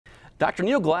Dr.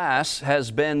 Neil Glass has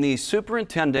been the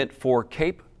superintendent for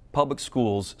Cape Public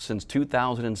Schools since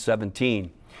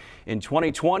 2017. In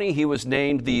 2020, he was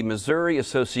named the Missouri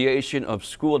Association of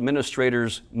School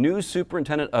Administrators' new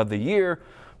Superintendent of the Year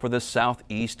for the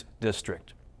Southeast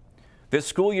District. This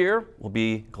school year will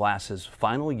be Glass's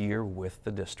final year with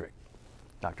the district.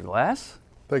 Dr. Glass?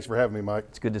 Thanks for having me, Mike.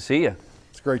 It's good to see you.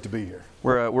 It's great to be here.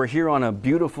 We're here on a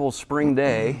beautiful spring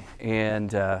day,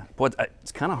 and boy,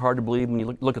 it's kind of hard to believe when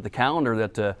you look at the calendar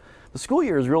that the school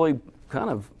year is really kind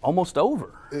of almost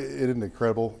over. Isn't it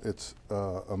incredible? It's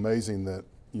amazing that,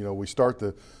 you know, we start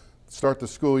the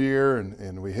school year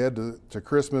and we head to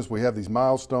Christmas. We have these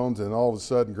milestones, and all of a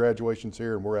sudden graduation's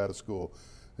here and we're out of school.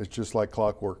 It's just like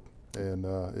clockwork, and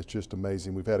it's just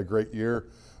amazing. We've had a great year.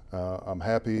 I'm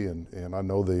happy, and I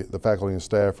know the faculty and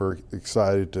staff are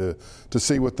excited to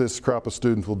see what this crop of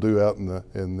students will do out in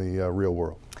the real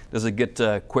world. Does it get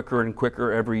quicker and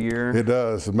quicker every year? It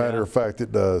does. As a matter of fact,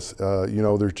 it does. You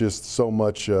know, there's just so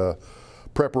much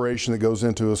preparation that goes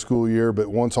into a school year, but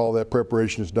once all that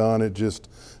preparation is done,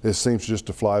 it seems just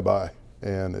to fly by,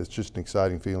 and it's just an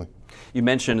exciting feeling. You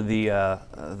mentioned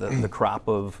the crop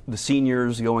of the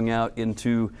seniors going out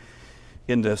into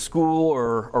school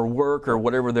or work or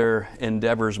whatever their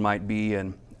endeavors might be,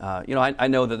 and you know, I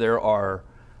know that there are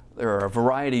a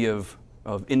variety of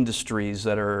industries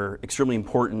that are extremely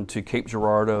important to Cape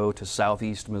Girardeau, to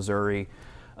Southeast Missouri,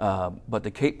 but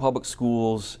the Cape Public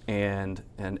Schools and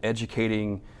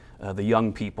educating the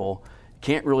young people,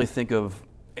 can't really think of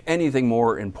anything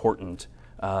more important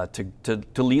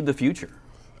to lead the future.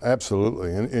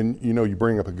 Absolutely, and you know, you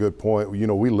bring up a good point. You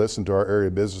know, we listen to our area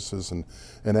businesses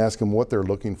and ask them what they're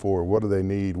looking for, what do they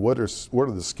need, what are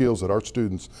the skills that our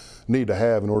students need to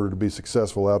have in order to be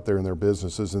successful out there in their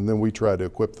businesses, and then we try to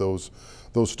equip those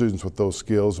students with those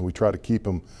skills, and we try to keep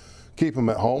them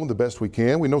at home the best we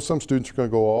can. We know some students are going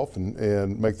to go off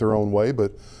and make their own way,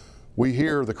 but we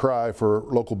hear the cry for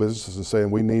local businesses and saying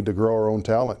we need to grow our own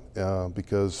talent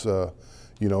because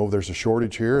you know, there's a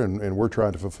shortage here, and we're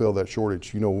trying to fulfill that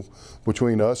shortage. You know,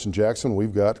 between us and Jackson,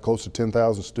 we've got close to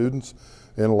 10,000 students,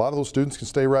 and a lot of those students can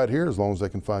stay right here as long as they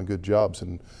can find good jobs.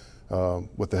 And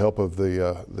with the help of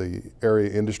the area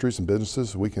industries and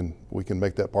businesses, we can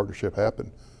make that partnership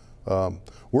happen.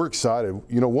 We're excited.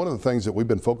 You know, one of the things that we've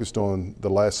been focused on the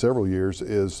last several years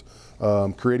is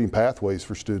creating pathways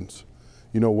for students.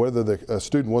 You know, whether a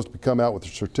student wants to come out with a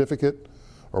certificate,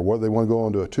 or whether they want to go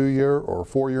on to a 2-year or a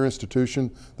 4-year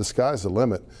institution, the sky's the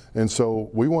limit. And so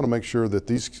we want to make sure that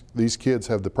these kids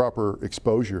have the proper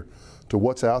exposure to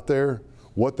what's out there,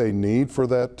 what they need for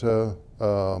that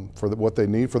what they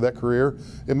need for that career.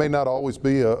 It may not always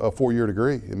be a 4-year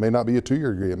degree. It may not be a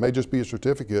 2-year degree. It may just be a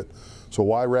certificate. So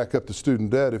why rack up the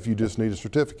student debt if you just need a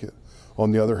certificate? On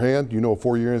the other hand, you know, a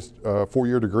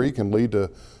 4-year degree can lead to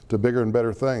bigger and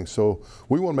better things. So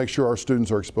we want to make sure our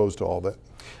students are exposed to all that.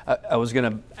 I was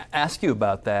going to ask you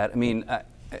about that. I mean,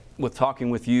 with talking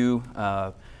with you,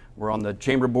 we're on the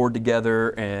chamber board together,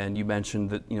 and you mentioned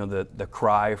that, you know, the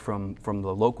cry from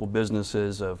the local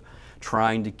businesses of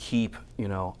trying to keep, you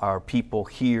know, our people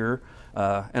here.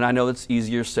 And I know it's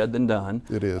easier said than done.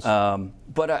 It is.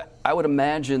 But I would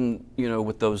imagine, you know,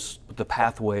 with the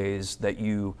pathways that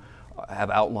you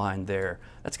have outlined there,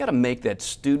 that's got to make that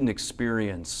student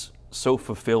experience so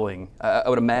fulfilling. I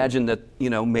would imagine that, you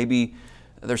know, maybe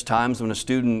there's times when a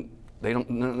student, they're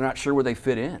not sure where they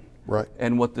fit in, right,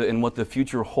 and what the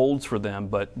future holds for them.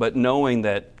 But knowing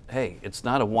that, hey, it's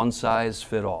not a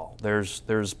one-size-fit-all.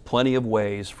 There's plenty of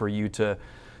ways for you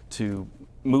to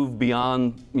move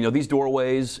beyond, you know, these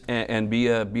doorways and be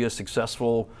a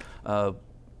successful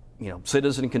you know,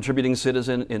 citizen, contributing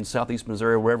citizen in Southeast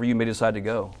Missouri, wherever you may decide to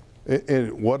go.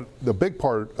 And what the big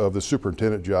part of the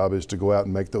superintendent job is to go out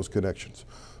and make those connections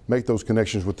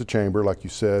with the chamber, like you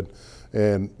said,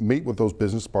 and meet with those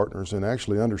business partners and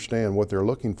actually understand what they're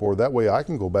looking for. That way I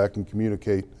can go back and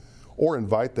communicate or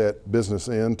invite that business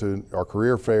into our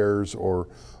career fairs or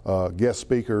guest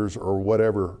speakers or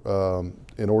whatever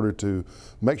in order to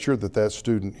make sure that that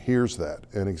student hears that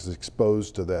and is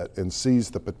exposed to that and sees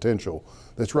the potential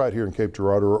that's right here in Cape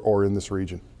Girardeau or in this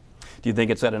region. Do you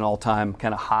think it's at an all-time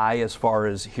kind of high as far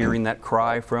as hearing that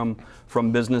cry from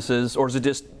businesses, or is it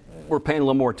just we're paying a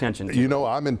little more attention to? You know,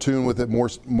 I'm in tune with it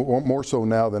more so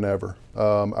now than ever.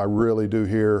 I really do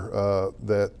hear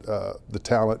that the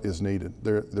talent is needed.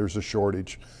 There's a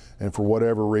shortage, and for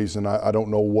whatever reason, I don't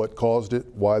know what caused it,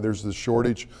 why there's this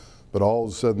shortage, but all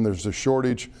of a sudden there's a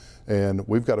shortage, and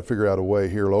we've got to figure out a way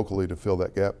here locally to fill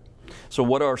that gap. So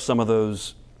what are some of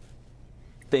those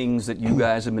things that you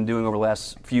guys have been doing over the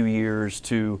last few years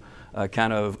to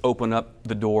kind of open up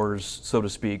the doors, so to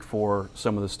speak, for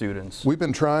some of the students? We've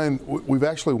been trying. We've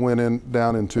actually went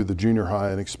down into the junior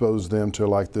high and exposed them to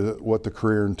like what the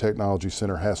Career and Technology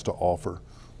Center has to offer.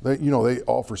 They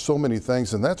offer so many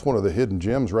things, and that's one of the hidden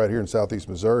gems right here in Southeast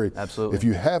Missouri. Absolutely. If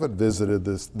you haven't visited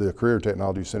the Career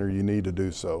Technology Center, you need to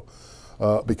do so,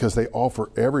 because they offer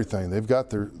everything. They've got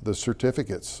the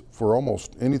certificates for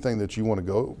almost anything that you want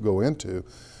to go into.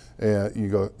 And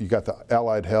you got the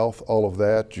allied health, all of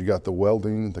that. You got the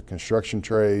welding, the construction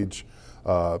trades.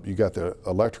 You got the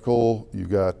electrical. You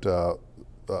got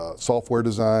software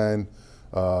design,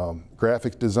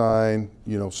 graphic design.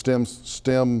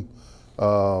 STEM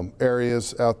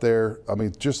areas out there. I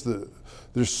mean,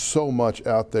 there's so much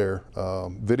out there.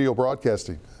 Video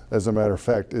broadcasting, as a matter of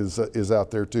fact, is out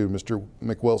there too. Mr.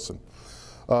 McWilson.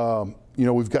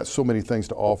 We've got so many things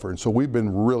to offer, and so we've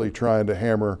been really trying to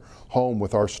hammer home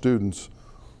with our students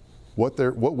what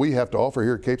we have to offer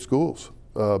here at Cape Schools.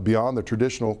 Beyond the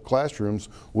traditional classrooms,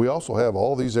 we also have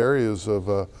all these areas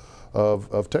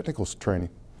of technical training.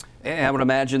 And I would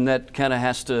imagine that kind of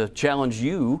has to challenge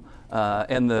you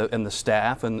and the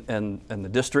staff and the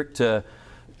district to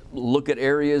look at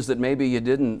areas that maybe you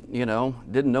didn't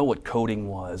know what coding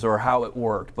was or how it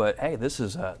worked. But hey, this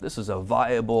is a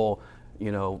viable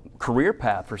career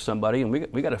path for somebody, and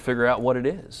we got to figure out what it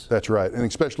is. That's right, and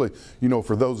especially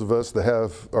for those of us that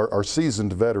are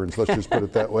seasoned veterans, let's just put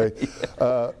it that way.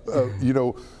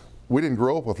 Yeah. We didn't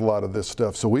grow up with a lot of this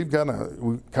stuff, so we've got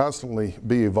to constantly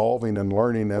be evolving and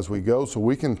learning as we go, so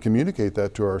we can communicate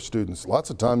that to our students. Lots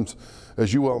of times,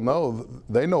 as you well know,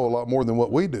 they know a lot more than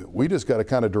what we do. We just got to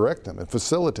kind of direct them and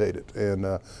facilitate it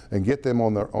and get them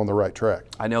on the right track.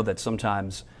 I know that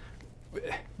sometimes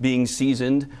being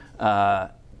seasoned,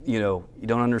 you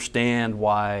don't understand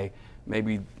why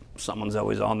maybe someone's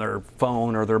always on their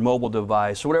phone or their mobile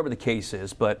device or whatever the case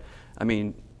is. But I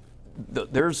mean,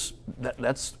 that's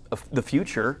the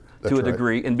future to a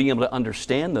degree, and being able to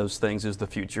understand those things is the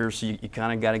future. So you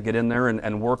kind of got to get in there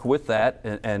and work with that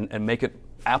and make it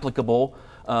applicable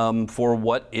for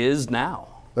what is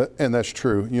now. And that's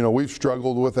true. We've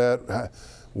struggled with that.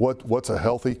 What's a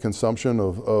healthy consumption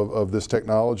of this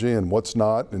technology and what's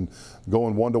not, and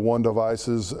going one-to-one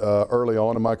devices early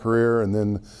on in my career, and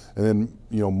then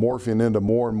morphing into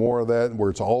more and more of that where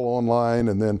it's all online,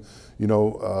 and then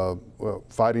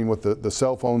fighting with the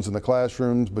cell phones in the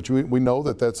classrooms. But we know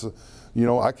that's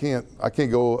I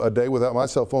can't go a day without my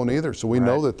cell phone either. So we Right.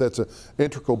 know that that's an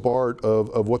integral part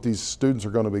of what these students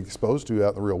are going to be exposed to out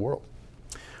in the real world.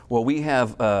 Well, we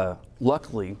have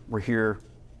luckily we're here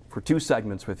for 2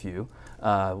 segments with you.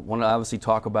 Want to obviously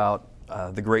talk about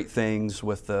the great things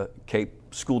with the Cape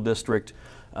School District.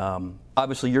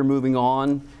 Obviously, you're moving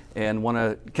on, and want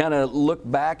to kind of look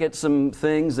back at some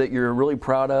things that you're really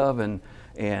proud of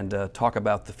and talk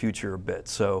about the future a bit.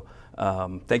 So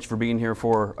thanks for being here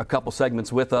for a couple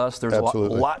segments with us. There's a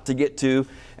lot to get to,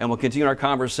 and we'll continue our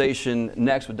conversation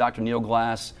next with Dr. Neil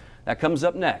Glass. That comes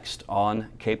up next on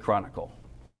Cape Chronicle.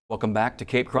 Welcome back to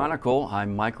Cape Chronicle.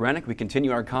 I'm Mike Renick. We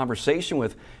continue our conversation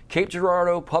with Cape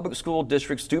Girardeau Public School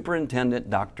District Superintendent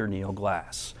Dr. Neil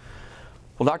Glass.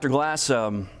 Well, Dr. Glass,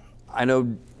 I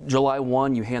know July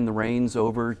 1 you hand the reins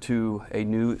over to a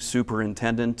new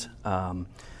superintendent,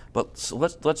 but so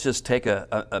let's just take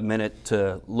a minute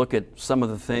to look at some of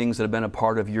the things that have been a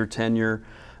part of your tenure.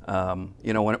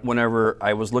 Whenever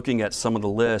I was looking at some of the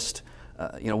list,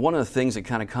 one of the things that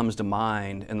kind of comes to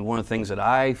mind, and one of the things that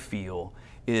I feel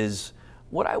is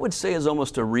what I would say is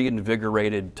almost a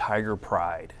reinvigorated Tiger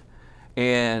pride.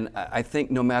 And I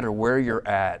think no matter where you're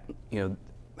at,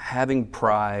 having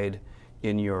pride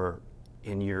in your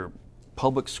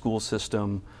public school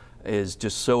system is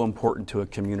just so important to a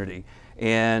community.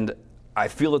 And I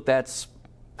feel that that's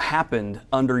happened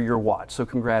under your watch. So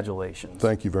congratulations.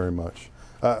 Thank you very much.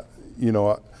 I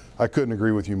couldn't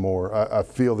agree with you more. I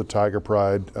feel the Tiger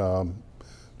pride.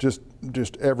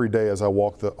 Just every day as I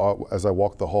walk the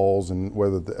halls, and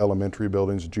whether the elementary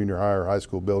buildings, junior high or high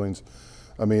school buildings,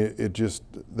 I mean,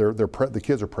 the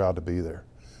kids are proud to be there,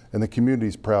 and the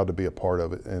community's proud to be a part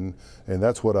of it, and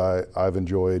that's what I've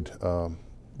enjoyed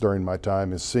during my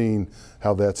time, is seeing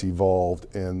how that's evolved,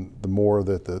 and the more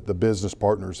that the business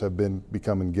partners have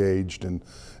become engaged, and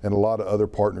a lot of other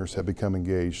partners have become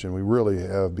engaged, and we really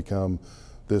have become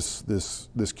this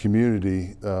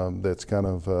community that's kind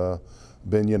of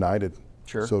been united,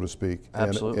 sure, so to speak.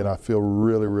 Absolutely. And I feel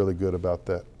really, really good about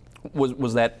that.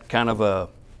 Was that kind of a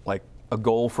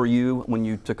goal for you when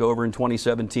you took over in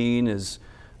 2017? Is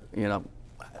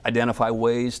identify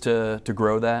ways to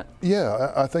grow that?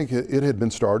 Yeah, I think it had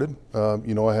been started. I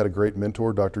had a great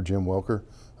mentor, Dr. Jim Welker,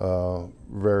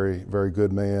 Very, very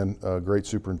good man, great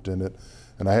superintendent.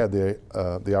 And I had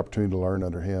the opportunity to learn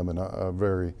under him, and I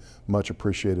very much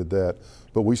appreciated that.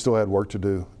 But we still had work to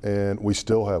do, and we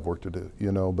still have work to do,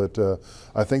 you know. But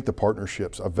I think the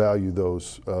partnerships, I value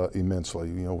those immensely,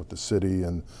 you know, with the city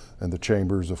and the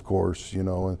chambers, of course, you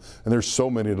know. And there's so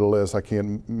many to the list, I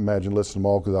can't imagine listing them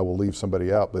all because I will leave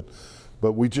somebody out.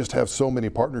 But we just have so many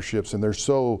partnerships, and they're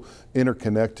so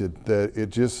interconnected that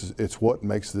it's what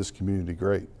makes this community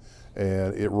great.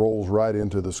 And it rolls right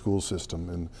into the school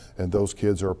system, and those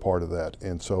kids are a part of that.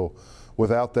 And so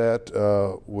without that,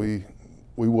 we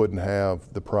wouldn't have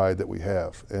the pride that we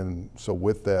have. And so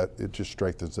with that, it just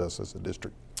strengthens us as a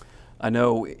district. I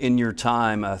know in your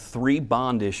time, 3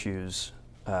 bond issues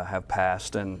have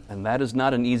passed, and that is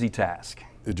not an easy task.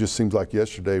 It just seems like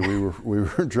yesterday we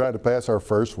were trying to pass our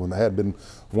first one.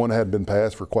 One had been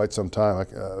passed for quite some time.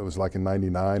 It was like in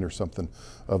 '99 or something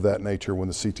of that nature when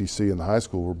the CTC and the high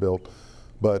school were built.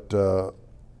 But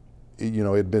you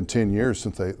know, it had been 10 years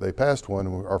since they passed one.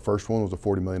 And our first one was a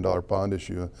 $40 million bond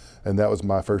issue, and that was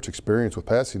my first experience with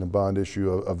passing a bond issue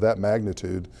of that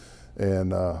magnitude.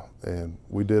 And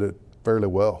we did it fairly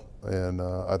well. And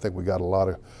I think we got a lot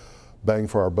of bang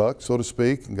for our buck, so to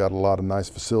speak, and got a lot of nice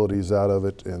facilities out of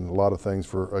it, and a lot of things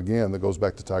for, again, that goes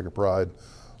back to Tiger Pride,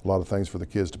 a lot of things for the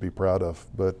kids to be proud of.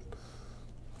 But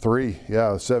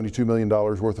 $72 million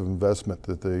worth of investment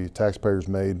that the taxpayers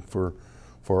made for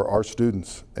our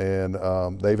students, and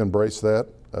they've embraced that.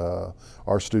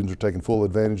 Our students are taking full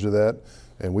advantage of that,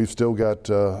 and we've still got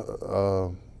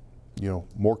you know,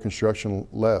 more construction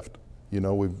left. You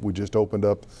know, we just opened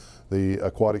up the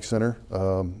aquatic center,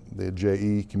 the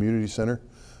JE Community Center,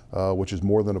 which is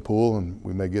more than a pool, and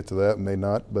we may get to that and may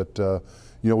not, but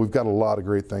you know, we've got a lot of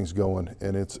great things going,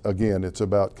 and it's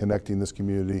about connecting this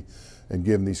community and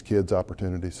giving these kids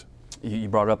opportunities. You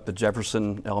brought up the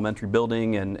Jefferson Elementary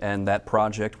building and that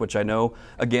project, which I know,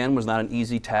 again, was not an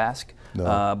easy task.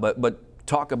 No. But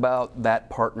talk about that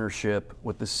partnership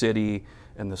with the city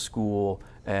and the school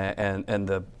and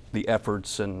the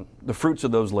efforts and the fruits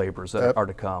of those labors that are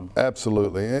to come.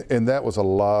 Absolutely, and that was a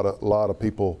lot of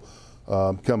people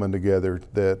coming together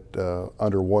that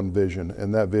under one vision,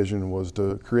 and that vision was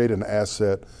to create an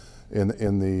asset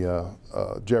in the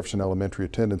Jefferson Elementary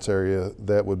attendance area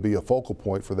that would be a focal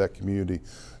point for that community,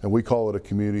 and we call it a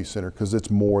community center because it's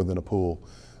more than a pool.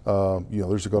 You know,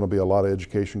 there's going to be a lot of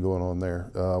education going on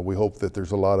there. We hope that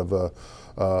there's a lot of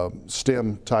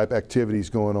STEM type activities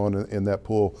going on in that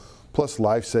pool, plus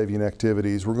life-saving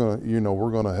activities. We're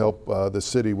going to help the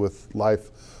city with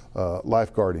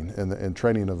lifeguarding and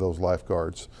training of those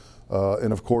lifeguards,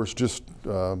 and of course just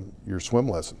your swim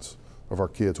lessons of our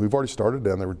kids. We've already started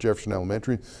down there with Jefferson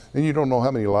Elementary, and you don't know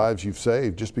how many lives you've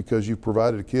saved just because you've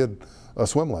provided a kid a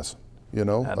swim lesson. You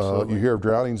know, you hear of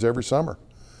drownings every summer,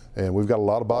 and we've got a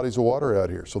lot of bodies of water out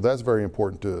here, so that's very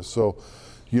important to us. So,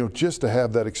 you know, just to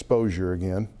have that exposure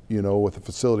again, you know, with a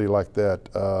facility like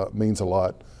that means a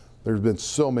lot. There's been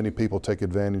so many people take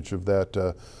advantage of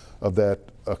that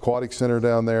aquatic center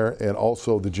down there, and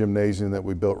also the gymnasium that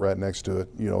we built right next to it.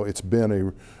 You know, it's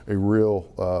been a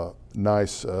real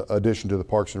nice addition to the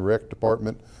Parks and Rec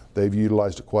department. They've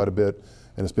utilized it quite a bit,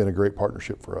 and it's been a great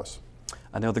partnership for us.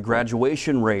 I know the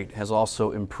graduation rate has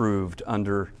also improved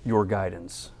under your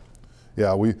guidance.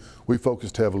 Yeah, we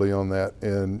focused heavily on that,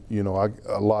 and you know,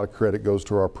 a lot of credit goes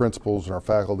to our principals and our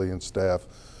faculty and staff.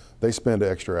 They spend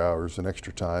extra hours and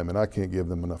extra time, and I can't give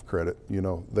them enough credit. You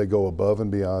know, they go above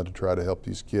and beyond to try to help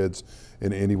these kids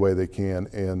in any way they can,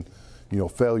 and you know,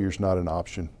 failure's not an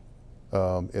option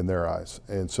in their eyes.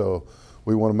 And so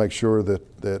we want to make sure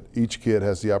that each kid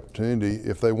has the opportunity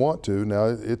if they want to. Now,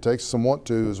 it takes some want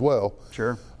to as well.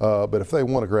 Sure. But if they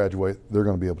want to graduate, they're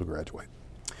going to be able to graduate.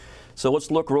 So let's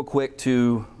look real quick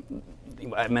to,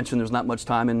 I mentioned there's not much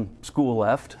time in school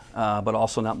left, but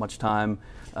also not much time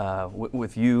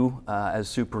with you as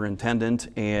superintendent,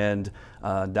 and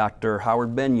Dr.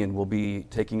 Howard Benyon will be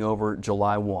taking over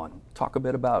July 1. Talk a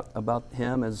bit about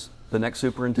him as the next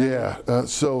superintendent. Yeah,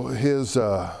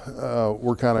 so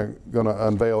we're kind of going to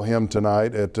unveil him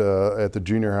tonight at the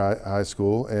junior high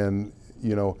school, and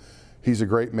you know, he's a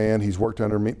great man. He's worked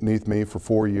underneath me for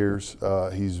 4 years.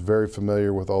 He's very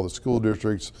familiar with all the school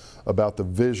districts, about the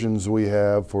visions we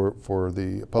have for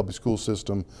the public school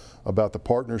system, about the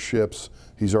partnerships.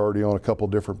 He's already on a couple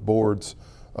different boards.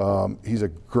 He's a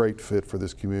great fit for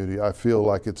this community. I feel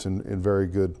like it's in very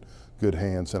good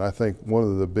hands, and I think one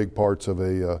of the big parts of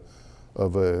a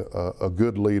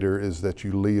good leader is that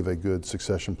you leave a good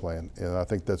succession plan, and I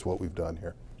think that's what we've done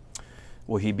here.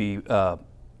 Will he be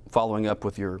following up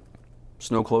with your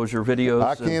snow closure videos?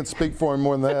 I can't speak for him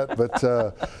more than that, but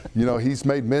you know, he's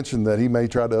made mention that he may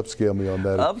try to upscale me on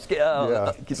that.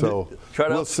 Upscale? Yeah, so try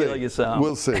to we'll upscale see. you some.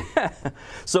 We'll see.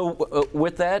 So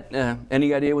with that,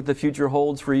 any idea what the future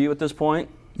holds for you at this point?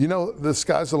 You know, the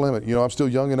sky's the limit. You know, I'm still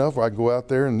young enough where I can go out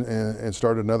there and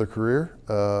start another career.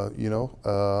 You know,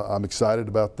 I'm excited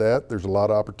about that. There's a lot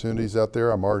of opportunities out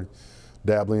there. I'm already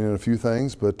dabbling in a few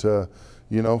things, but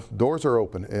you know, doors are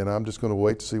open, and I'm just going to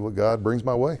wait to see what God brings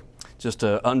my way. Just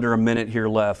under a minute here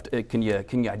left. Can you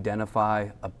identify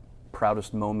a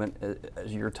proudest moment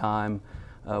as your time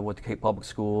with the Cape Public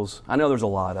Schools? I know there's a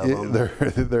lot of them.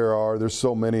 There's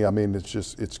so many. I mean,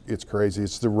 it's crazy.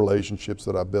 It's the relationships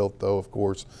that I built, though. Of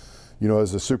course, you know,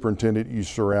 as a superintendent, you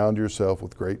surround yourself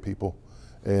with great people,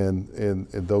 and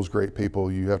those great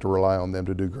people, you have to rely on them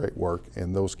to do great work.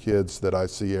 And those kids that I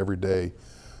see every day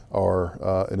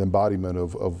are an embodiment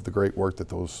of the great work that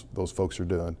those folks are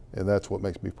doing, and that's what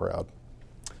makes me proud.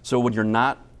 So when you're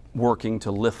not working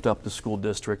to lift up the school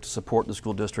district, to support the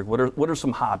school district, what are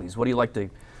some hobbies? What do you like to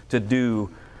do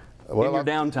in your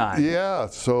downtime? Yeah,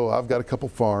 so I've got a couple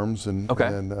farms, and okay.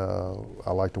 and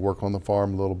I like to work on the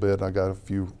farm a little bit. I got a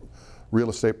few real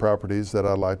estate properties that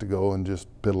I like to go and just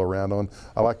piddle around on.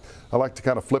 I like to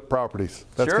kind of flip properties.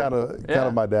 That's sure. kind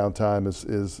of my downtime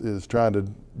is trying to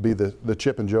be the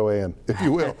Chip and Joanne, if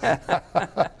you will.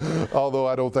 Although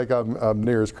I don't think I'm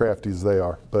near as crafty as they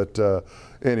are. But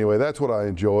anyway, that's what I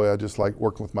enjoy. I just like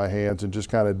working with my hands and just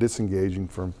kind of disengaging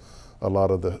from a lot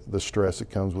of the stress that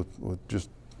comes with just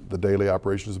the daily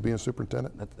operations of being a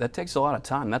superintendent. That takes a lot of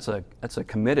time. That's a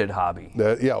committed hobby.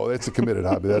 Yeah, well, it's a committed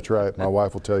hobby. That's right. My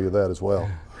wife will tell you that as well.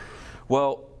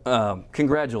 Well,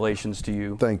 congratulations to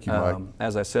you. Thank you, Mike.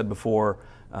 As I said before,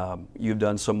 you've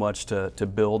done so much to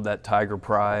build that Tiger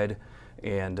pride,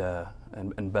 and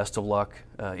best of luck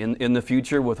in the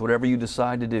future with whatever you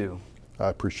decide to do. I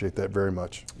appreciate that very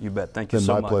much. You bet. Thank you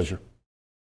so much. My pleasure.